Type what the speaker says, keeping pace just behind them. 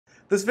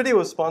This video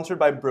is sponsored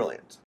by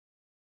Brilliant.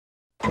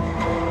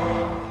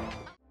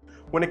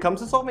 When it comes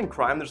to solving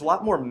crime, there's a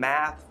lot more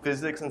math,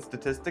 physics, and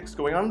statistics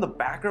going on in the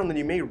background than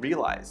you may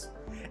realize.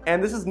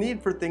 And this is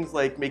needed for things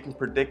like making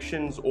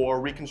predictions or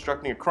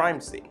reconstructing a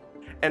crime scene.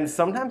 And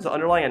sometimes the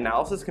underlying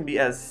analysis can be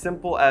as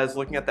simple as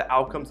looking at the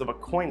outcomes of a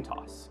coin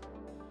toss.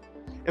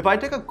 If I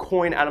took a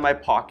coin out of my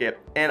pocket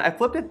and I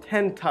flipped it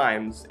 10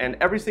 times and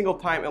every single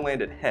time it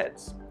landed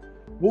heads,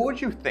 what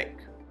would you think?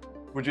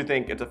 Would you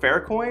think it's a fair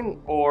coin,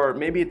 or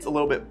maybe it's a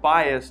little bit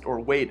biased or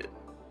weighted?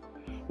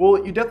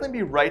 Well, you'd definitely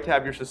be right to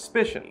have your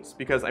suspicions,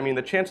 because I mean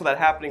the chance of that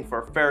happening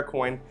for a fair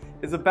coin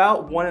is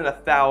about 1 in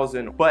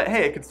 1,000, but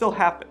hey, it could still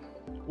happen.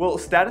 Well,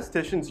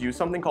 statisticians use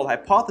something called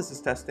hypothesis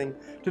testing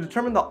to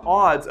determine the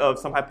odds of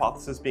some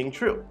hypothesis being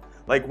true.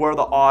 Like, what are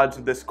the odds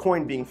of this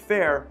coin being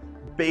fair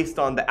based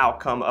on the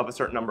outcome of a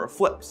certain number of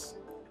flips?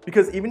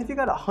 Because even if you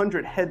got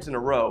 100 heads in a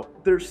row,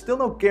 there's still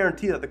no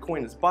guarantee that the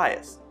coin is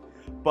biased.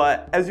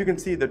 But as you can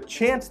see, the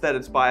chance that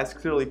it's biased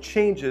clearly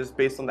changes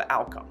based on the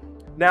outcome.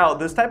 Now,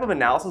 this type of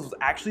analysis was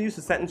actually used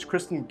to sentence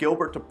Kristen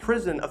Gilbert to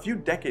prison a few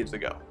decades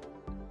ago.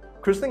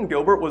 Kristen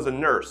Gilbert was a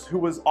nurse who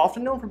was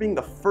often known for being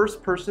the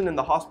first person in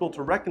the hospital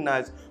to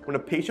recognize when a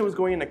patient was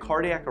going into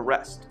cardiac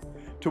arrest,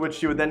 to which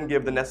she would then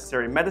give the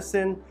necessary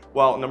medicine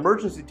while an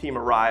emergency team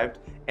arrived,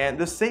 and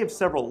this saved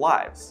several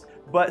lives.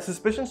 But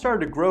suspicion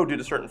started to grow due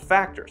to certain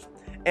factors,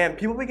 and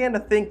people began to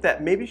think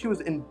that maybe she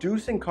was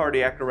inducing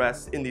cardiac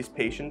arrest in these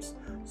patients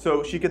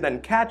so she could then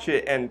catch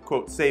it and,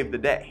 quote, save the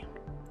day.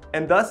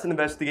 And thus an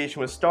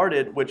investigation was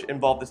started which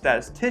involved a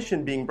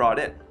statistician being brought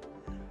in.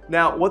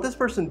 Now, what this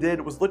person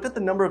did was looked at the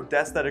number of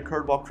deaths that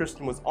occurred while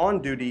Kristen was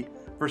on duty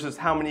versus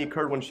how many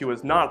occurred when she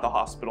was not at the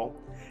hospital,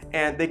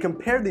 and they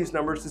compared these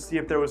numbers to see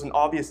if there was an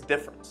obvious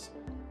difference.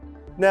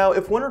 Now,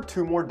 if 1 or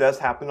 2 more deaths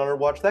happened on her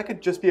watch, that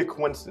could just be a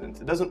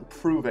coincidence. It doesn't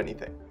prove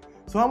anything.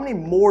 So how many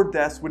more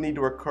deaths would need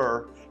to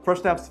occur for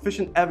us to have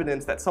sufficient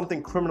evidence that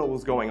something criminal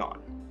was going on?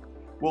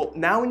 Well,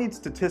 now we need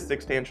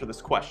statistics to answer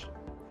this question.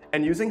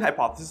 And using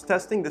hypothesis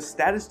testing, the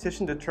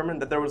statistician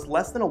determined that there was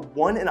less than a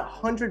 1 in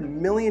 100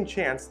 million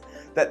chance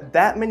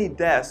that many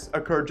deaths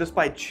occurred just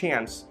by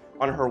chance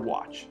on her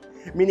watch.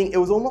 Meaning it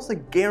was almost a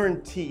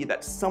guarantee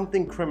that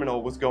something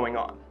criminal was going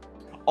on.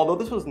 Although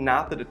this was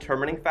not the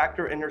determining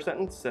factor in her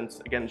sentence, since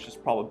again it's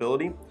just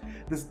probability,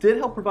 this did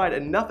help provide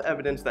enough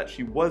evidence that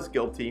she was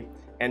guilty,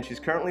 and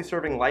she's currently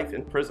serving life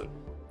in prison.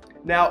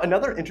 Now,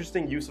 another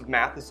interesting use of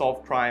math to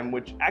solve crime,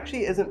 which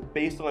actually isn't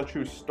based on a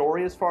true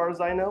story as far as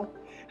I know,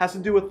 has to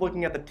do with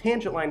looking at the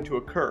tangent line to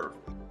a curve.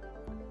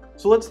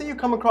 So let's say you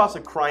come across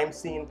a crime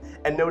scene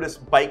and notice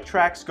bike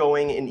tracks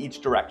going in each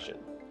direction.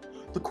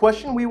 The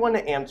question we want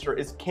to answer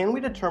is, can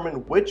we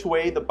determine which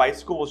way the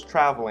bicycle was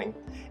traveling,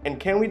 and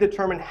can we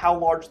determine how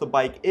large the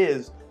bike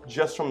is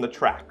just from the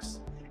tracks?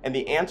 And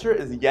the answer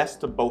is yes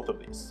to both of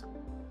these.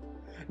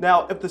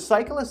 Now, if the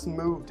cyclist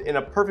moved in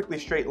a perfectly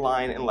straight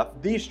line and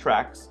left these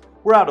tracks,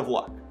 we're out of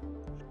luck.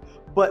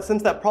 But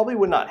since that probably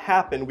would not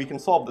happen, we can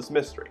solve this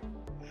mystery.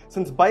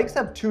 Since bikes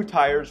have 2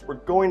 tires, we're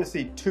going to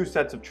see 2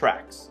 sets of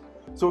tracks.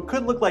 So it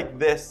could look like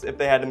this if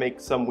they had to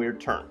make some weird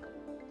turn.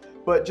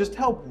 But just to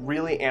help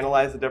really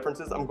analyze the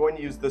differences, I'm going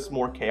to use this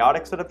more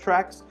chaotic set of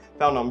tracks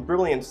found on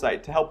Brilliant's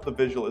site to help the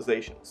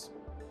visualizations.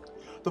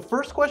 The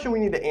first question we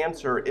need to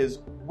answer is,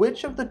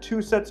 which of the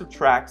 2 sets of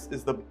tracks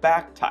is the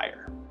back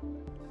tire?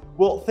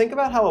 Well, think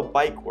about how a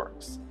bike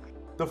works.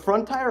 The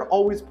front tire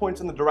always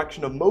points in the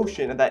direction of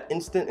motion at that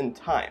instant in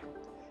time.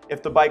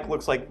 If the bike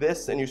looks like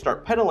this and you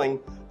start pedaling,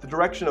 the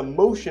direction of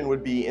motion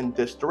would be in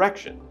this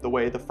direction, the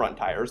way the front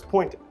tire is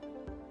pointing.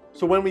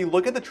 So when we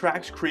look at the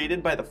tracks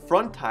created by the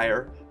front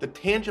tire, the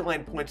tangent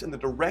line points in the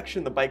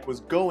direction the bike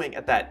was going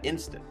at that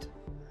instant.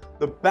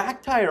 The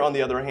back tire, on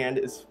the other hand,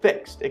 is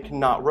fixed. It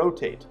cannot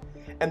rotate.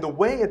 And the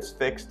way it's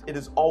fixed, it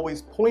is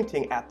always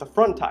pointing at the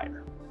front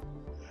tire.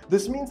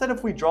 This means that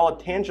if we draw a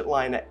tangent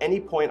line at any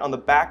point on the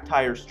back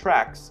tire's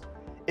tracks,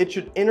 it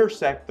should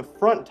intersect the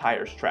front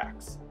tire's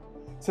tracks,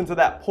 since at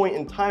that point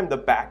in time the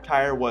back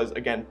tire was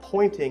again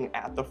pointing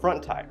at the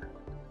front tire.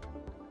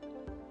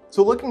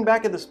 So looking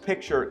back at this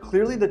picture,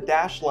 clearly the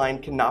dashed line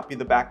cannot be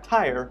the back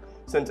tire,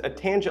 since a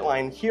tangent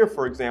line here,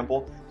 for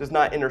example, does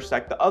not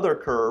intersect the other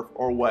curve,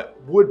 or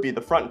what would be the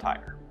front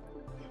tire.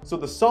 So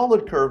the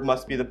solid curve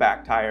must be the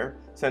back tire,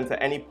 since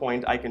at any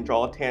point I can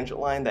draw a tangent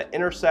line that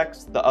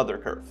intersects the other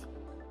curve.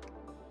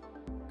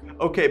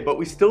 Okay, but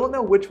we still don't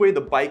know which way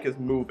the bike is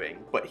moving,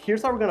 but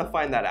here's how we're going to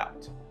find that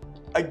out.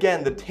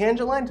 Again, the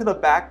tangent line to the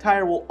back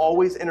tire will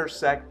always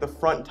intersect the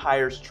front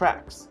tire's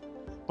tracks,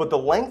 but the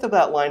length of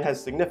that line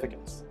has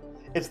significance.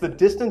 It's the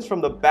distance from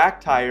the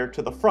back tire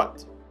to the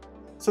front.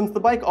 Since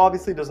the bike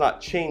obviously does not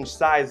change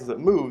size as it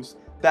moves,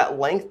 that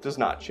length does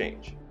not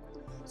change.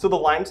 So the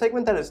line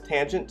segment that is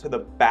tangent to the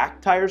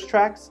back tire's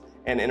tracks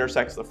and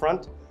intersects the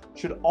front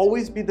should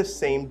always be the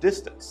same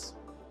distance.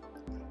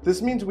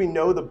 This means we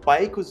know the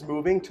bike was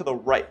moving to the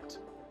right.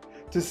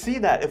 To see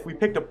that, if we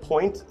picked a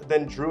point,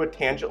 then drew a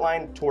tangent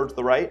line towards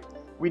the right,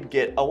 we'd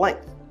get a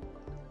length.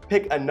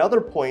 Pick another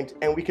point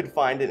and we could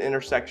find an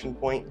intersection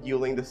point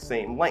yielding the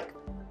same length.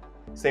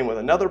 Same with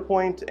another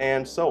point,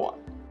 and so on.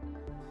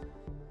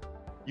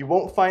 You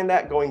won't find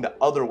that going the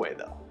other way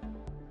though.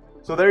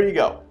 So there you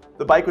go.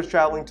 The bike was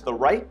traveling to the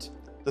right,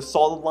 the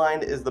solid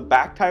line is the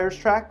back tire's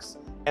tracks,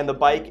 and the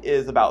bike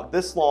is about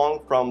this long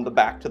from the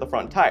back to the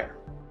front tire.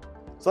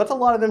 So that's a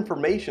lot of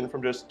information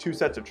from just 2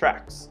 sets of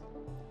tracks.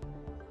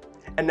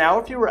 And now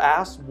if you were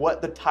asked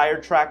what the tire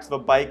tracks of a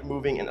bike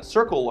moving in a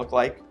circle look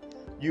like,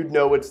 you'd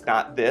know it's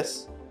not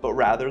this, but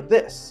rather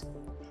this,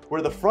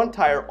 where the front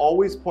tire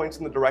always points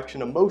in the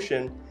direction of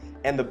motion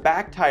and the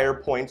back tire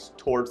points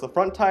towards the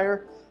front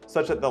tire,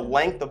 such that the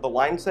length of the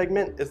line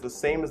segment is the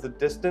same as the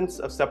distance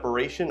of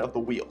separation of the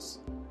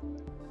wheels.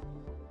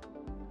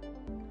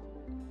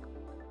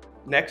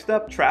 Next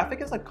up,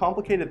 traffic is a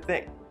complicated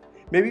thing.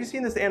 Maybe you've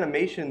seen this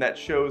animation that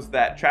shows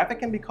that traffic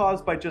can be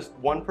caused by just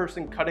one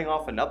person cutting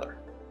off another.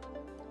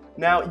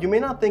 Now, you may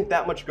not think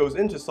that much goes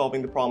into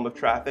solving the problem of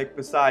traffic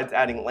besides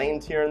adding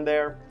lanes here and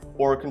there,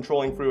 or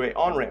controlling freeway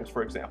on-ramps,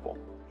 for example.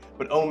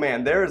 But oh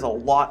man, there is a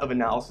lot of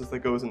analysis that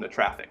goes into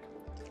traffic.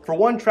 For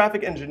one,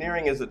 traffic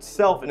engineering is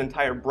itself an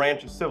entire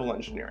branch of civil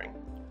engineering.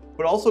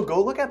 But also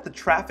go look at the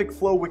traffic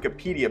flow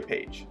Wikipedia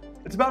page.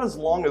 It's about as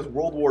long as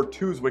World War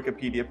II's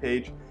Wikipedia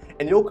page,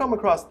 and you'll come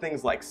across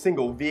things like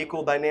single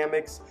vehicle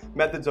dynamics,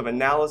 methods of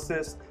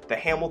analysis, the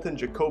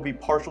Hamilton-Jacobi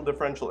partial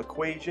differential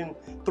equation,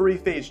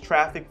 three-phase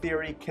traffic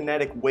theory,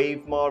 kinetic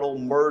wave model,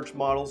 merge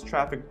models,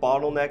 traffic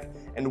bottleneck,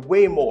 and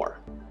way more.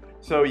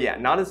 So yeah,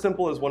 not as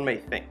simple as one may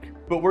think.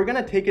 But we're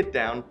gonna take it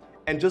down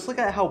and just look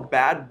at how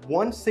bad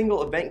one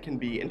single event can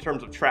be in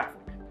terms of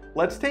traffic.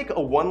 Let's take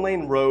a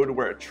one-lane road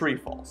where a tree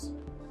falls.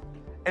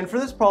 And for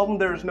this problem,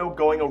 there's no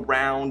going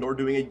around or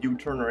doing a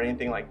U-turn or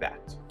anything like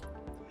that.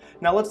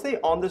 Now let's say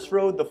on this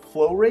road, the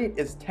flow rate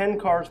is 10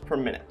 cars per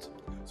minute.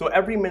 So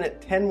every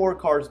minute, 10 more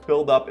cars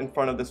build up in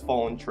front of this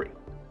fallen tree.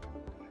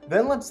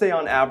 Then let's say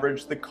on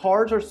average, the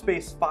cars are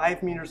spaced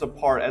 5 meters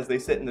apart as they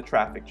sit in the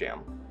traffic jam.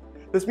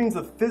 This means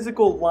the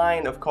physical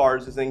line of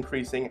cars is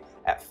increasing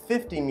at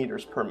 50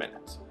 meters per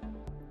minute.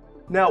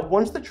 Now,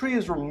 once the tree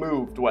is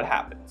removed, what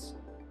happens?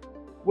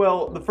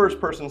 Well, the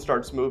first person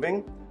starts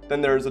moving,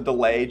 then there's a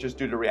delay just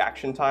due to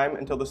reaction time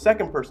until the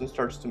second person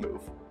starts to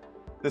move.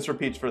 This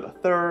repeats for the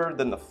third,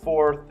 then the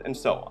fourth, and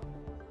so on.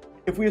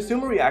 If we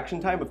assume a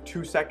reaction time of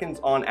 2 seconds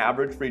on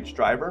average for each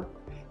driver,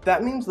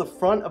 that means the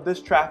front of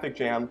this traffic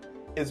jam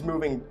is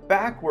moving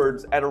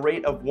backwards at a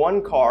rate of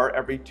 1 car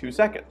every 2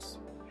 seconds.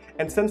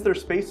 And since they're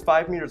spaced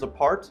 5 meters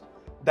apart,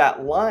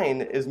 that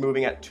line is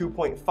moving at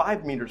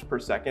 2.5 meters per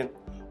second,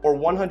 or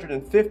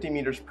 150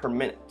 meters per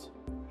minute.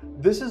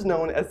 This is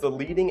known as the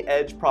leading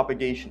edge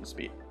propagation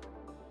speed.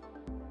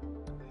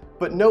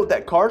 But note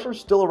that cars are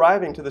still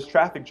arriving to this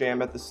traffic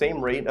jam at the same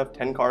rate of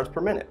 10 cars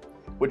per minute,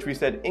 which we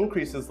said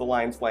increases the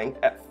line's length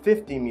at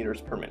 50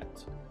 meters per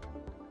minute.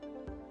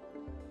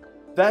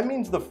 That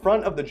means the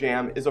front of the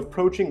jam is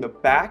approaching the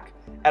back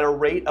at a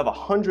rate of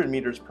 100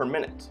 meters per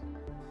minute.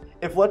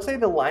 If let's say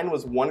the line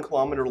was 1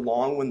 kilometer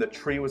long when the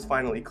tree was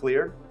finally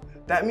cleared,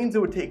 that means it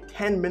would take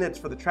 10 minutes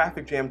for the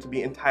traffic jam to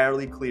be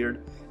entirely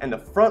cleared and the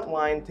front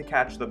line to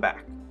catch the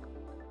back.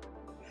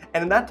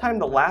 And in that time,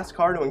 the last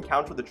car to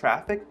encounter the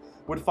traffic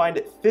would find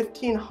it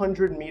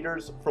 1,500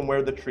 meters from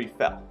where the tree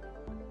fell.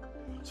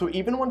 So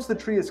even once the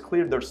tree is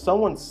cleared, there's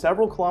someone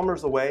several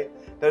kilometers away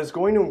that is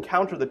going to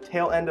encounter the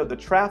tail end of the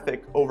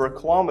traffic over a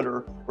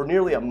kilometer or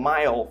nearly a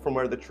mile from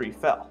where the tree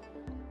fell.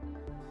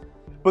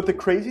 But the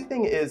crazy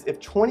thing is, if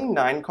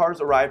 29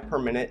 cars arrived per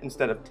minute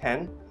instead of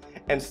 10,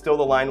 and still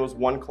the line was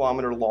 1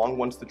 kilometer long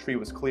once the tree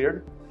was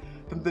cleared,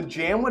 then the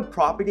jam would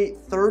propagate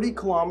 30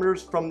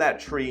 kilometers from that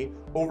tree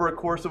over a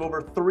course of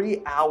over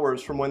 3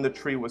 hours from when the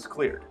tree was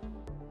cleared.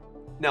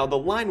 Now, the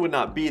line would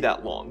not be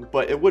that long,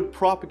 but it would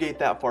propagate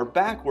that far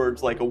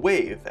backwards like a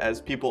wave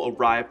as people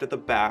arrived at the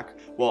back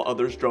while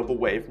others drove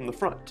away from the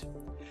front.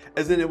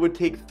 As in, it would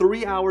take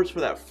 3 hours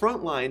for that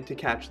front line to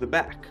catch the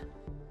back.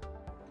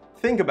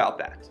 Think about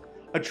that.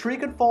 A tree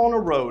could fall on a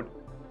road,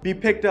 be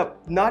picked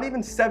up not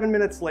even 7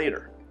 minutes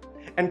later,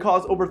 and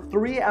cause over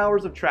 3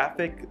 hours of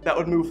traffic that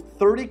would move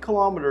 30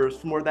 kilometers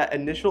from where that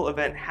initial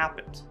event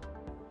happened.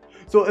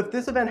 So if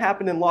this event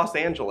happened in Los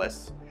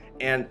Angeles,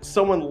 and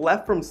someone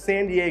left from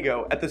San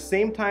Diego at the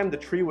same time the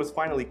tree was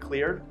finally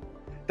cleared,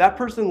 that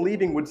person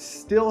leaving would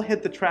still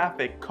hit the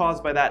traffic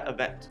caused by that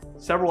event,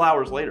 several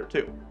hours later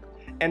too.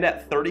 And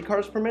at 30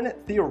 cars per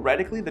minute,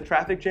 theoretically the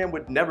traffic jam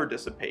would never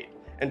dissipate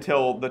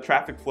until the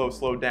traffic flow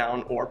slowed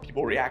down or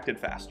people reacted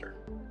faster.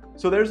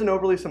 So there's an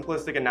overly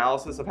simplistic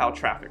analysis of how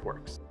traffic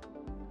works.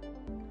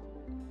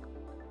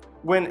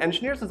 When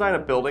engineers design a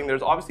building,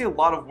 there's obviously a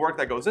lot of work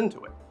that goes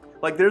into it.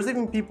 Like, there's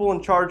even people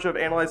in charge of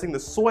analyzing the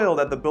soil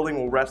that the building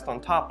will rest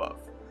on top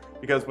of.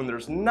 Because when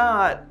there's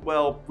not,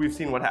 well, we've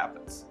seen what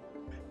happens.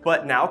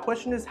 But now the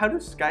question is, how do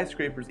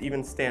skyscrapers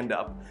even stand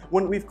up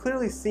when we've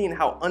clearly seen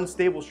how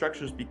unstable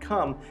structures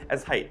become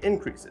as height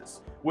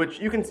increases, which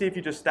you can see if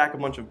you just stack a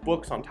bunch of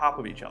books on top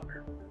of each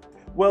other.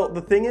 Well,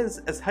 the thing is,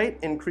 as height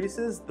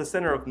increases, the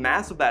center of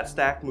mass of that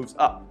stack moves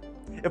up.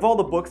 If all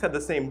the books had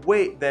the same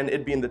weight, then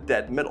it'd be in the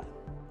dead middle.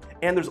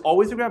 And there's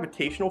always a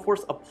gravitational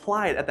force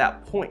applied at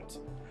that point.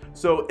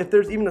 So if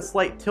there's even a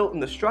slight tilt in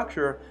the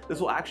structure, this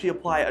will actually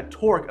apply a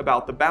torque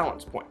about the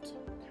balance point.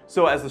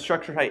 So as the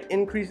structure height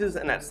increases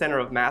and that center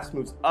of mass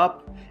moves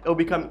up, it'll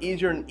become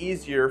easier and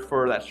easier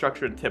for that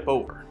structure to tip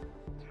over.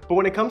 But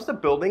when it comes to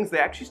buildings, they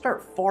actually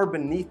start far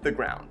beneath the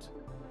ground.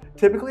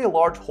 Typically, a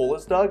large hole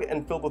is dug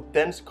and filled with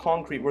dense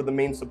concrete where the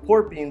main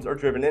support beams are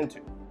driven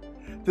into.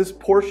 This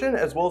portion,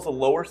 as well as the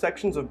lower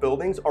sections of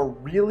buildings, are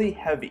really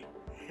heavy.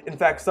 In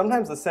fact,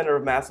 sometimes the center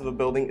of mass of a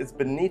building is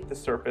beneath the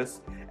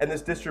surface, and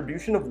this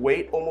distribution of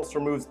weight almost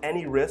removes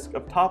any risk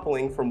of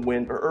toppling from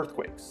wind or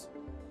earthquakes.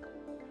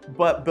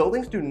 But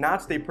buildings do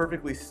not stay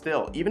perfectly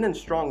still, even in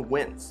strong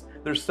winds.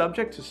 They're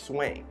subject to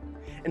swaying.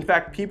 In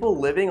fact, people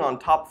living on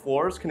top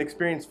floors can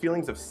experience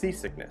feelings of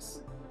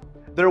seasickness.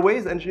 There are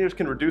ways engineers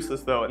can reduce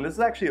this though, and this is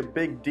actually a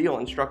big deal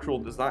in structural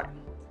design.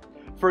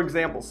 For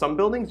example, some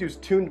buildings use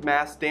tuned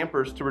mass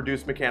dampers to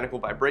reduce mechanical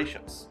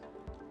vibrations.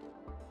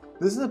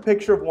 This is a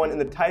picture of one in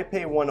the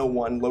Taipei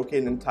 101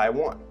 located in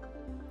Taiwan.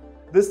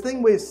 This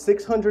thing weighs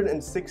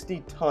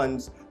 660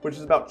 tons, which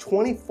is about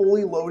 20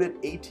 fully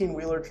loaded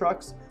 18-wheeler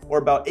trucks, or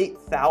about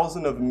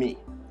 8,000 of me.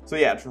 So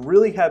yeah, it's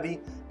really heavy,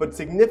 but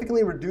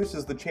significantly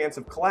reduces the chance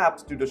of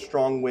collapse due to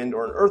strong wind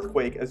or an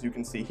earthquake, as you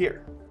can see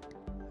here.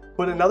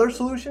 But another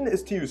solution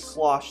is to use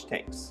slosh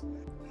tanks.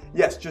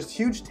 Yes, just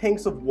huge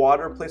tanks of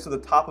water placed at the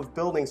top of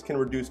buildings can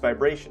reduce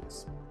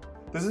vibrations.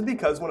 This is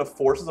because when a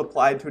force is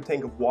applied to a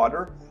tank of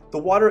water, the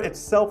water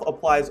itself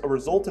applies a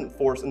resultant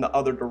force in the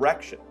other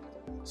direction.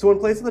 So when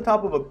placed at the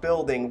top of a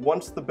building,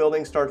 once the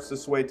building starts to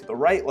sway to the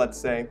right, let's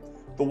say,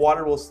 the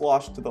water will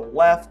slosh to the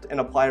left and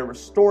apply a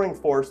restoring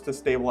force to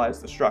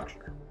stabilize the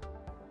structure.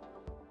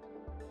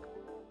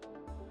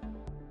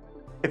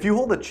 If you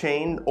hold a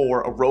chain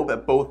or a rope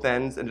at both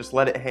ends and just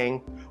let it hang,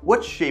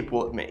 what shape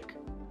will it make?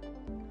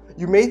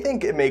 You may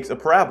think it makes a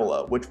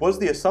parabola, which was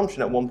the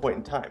assumption at one point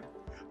in time.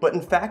 But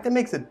in fact, it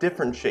makes a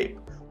different shape,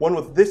 one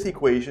with this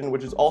equation,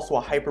 which is also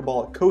a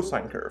hyperbolic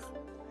cosine curve.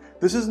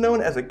 This is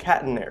known as a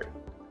catenary.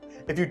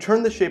 If you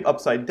turn the shape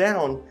upside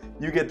down,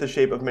 you get the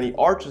shape of many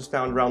arches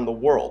found around the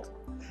world.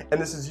 And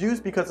this is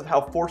used because of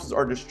how forces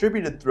are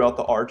distributed throughout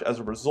the arch as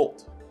a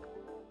result.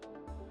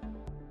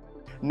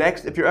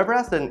 Next, if you're ever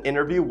asked in an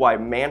interview why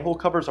manhole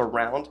covers are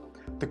round,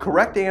 the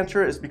correct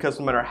answer is because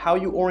no matter how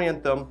you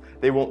orient them,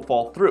 they won't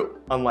fall through,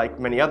 unlike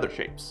many other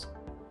shapes.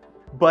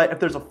 But if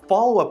there's a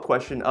follow-up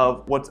question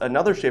of what's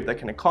another shape that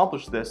can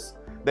accomplish this,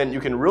 then you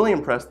can really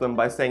impress them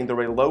by saying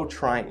they're a low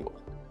triangle.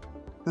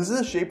 This is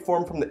a shape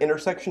formed from the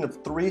intersection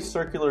of three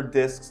circular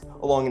discs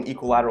along an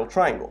equilateral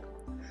triangle.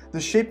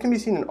 This shape can be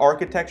seen in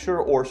architecture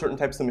or certain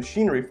types of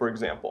machinery, for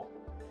example.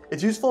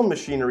 It's useful in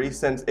machinery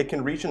since it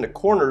can reach into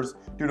corners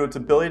due to its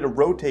ability to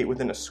rotate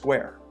within a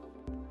square.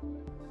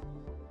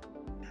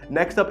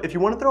 Next up, if you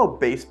want to throw a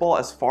baseball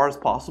as far as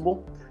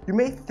possible, you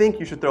may think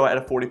you should throw it at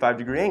a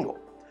 45-degree angle.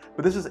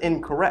 But this is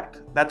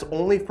incorrect. That's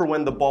only for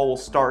when the ball will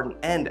start and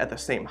end at the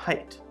same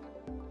height.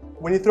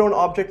 When you throw an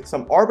object at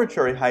some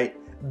arbitrary height,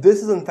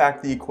 this is in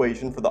fact the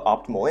equation for the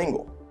optimal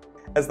angle.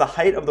 As the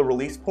height of the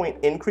release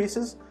point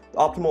increases, the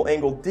optimal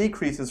angle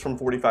decreases from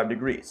 45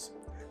 degrees.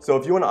 So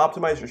if you want to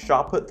optimize your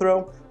shot put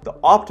throw, the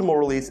optimal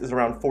release is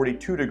around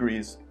 42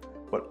 degrees,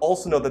 but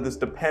also know that this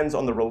depends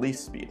on the release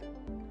speed.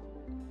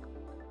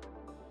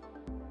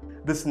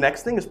 This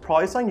next thing is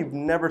probably something you've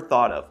never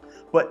thought of,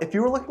 but if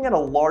you were looking at a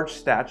large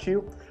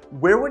statue,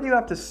 where would you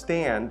have to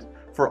stand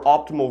for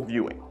optimal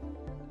viewing?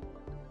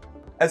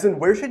 As in,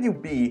 where should you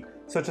be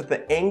such that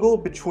the angle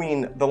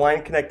between the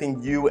line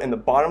connecting you and the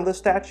bottom of the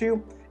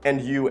statue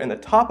and you and the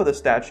top of the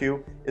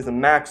statue is a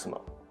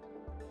maximum?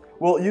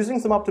 Well, using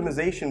some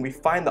optimization, we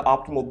find the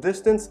optimal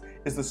distance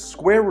is the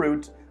square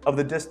root of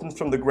the distance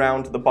from the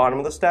ground to the bottom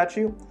of the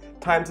statue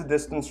times the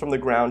distance from the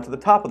ground to the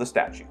top of the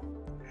statue.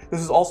 This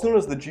is also known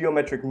as the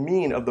geometric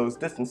mean of those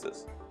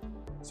distances.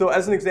 So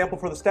as an example,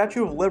 for the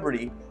Statue of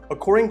Liberty,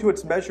 according to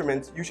its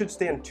measurements, you should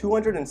stand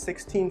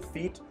 216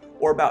 feet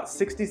or about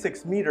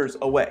 66 meters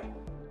away.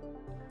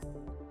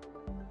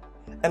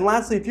 And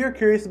lastly, if you're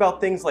curious about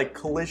things like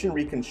collision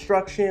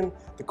reconstruction,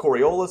 the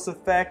Coriolis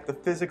effect, the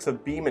physics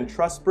of beam and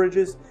truss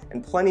bridges,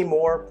 and plenty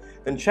more,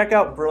 then check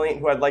out Brilliant,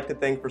 who I'd like to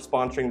thank for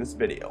sponsoring this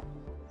video.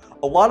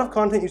 A lot of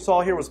content you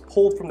saw here was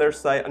pulled from their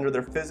site under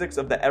their Physics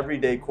of the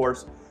Everyday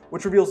course,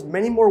 which reveals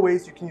many more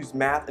ways you can use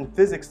math and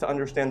physics to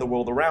understand the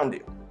world around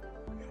you.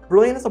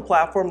 Brilliant is a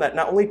platform that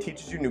not only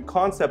teaches you new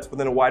concepts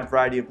within a wide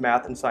variety of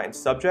math and science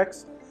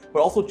subjects,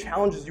 but also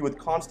challenges you with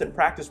constant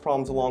practice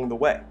problems along the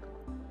way.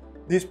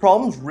 These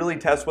problems really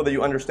test whether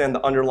you understand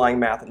the underlying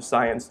math and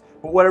science,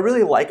 but what I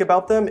really like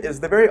about them is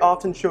they very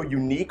often show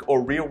unique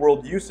or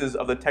real-world uses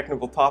of the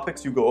technical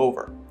topics you go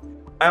over.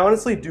 I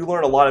honestly do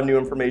learn a lot of new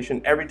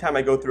information every time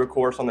I go through a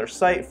course on their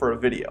site for a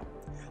video.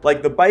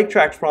 Like the bike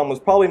tracks problem was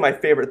probably my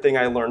favorite thing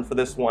I learned for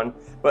this one,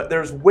 but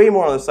there's way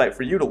more on the site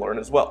for you to learn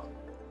as well.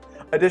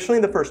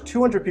 Additionally, the first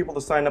 200 people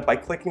to sign up by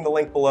clicking the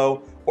link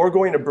below or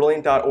going to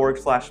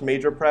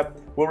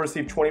brilliant.org/majorprep will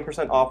receive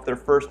 20% off their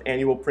first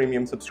annual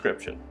premium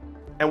subscription.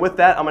 And with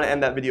that, I'm going to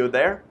end that video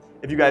there.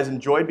 If you guys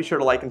enjoyed, be sure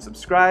to like and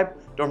subscribe.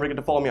 Don't forget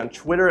to follow me on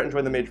Twitter and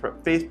join the Major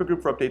Prep Facebook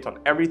group for updates on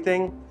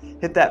everything.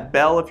 Hit that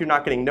bell if you're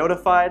not getting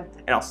notified,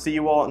 and I'll see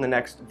you all in the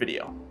next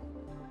video.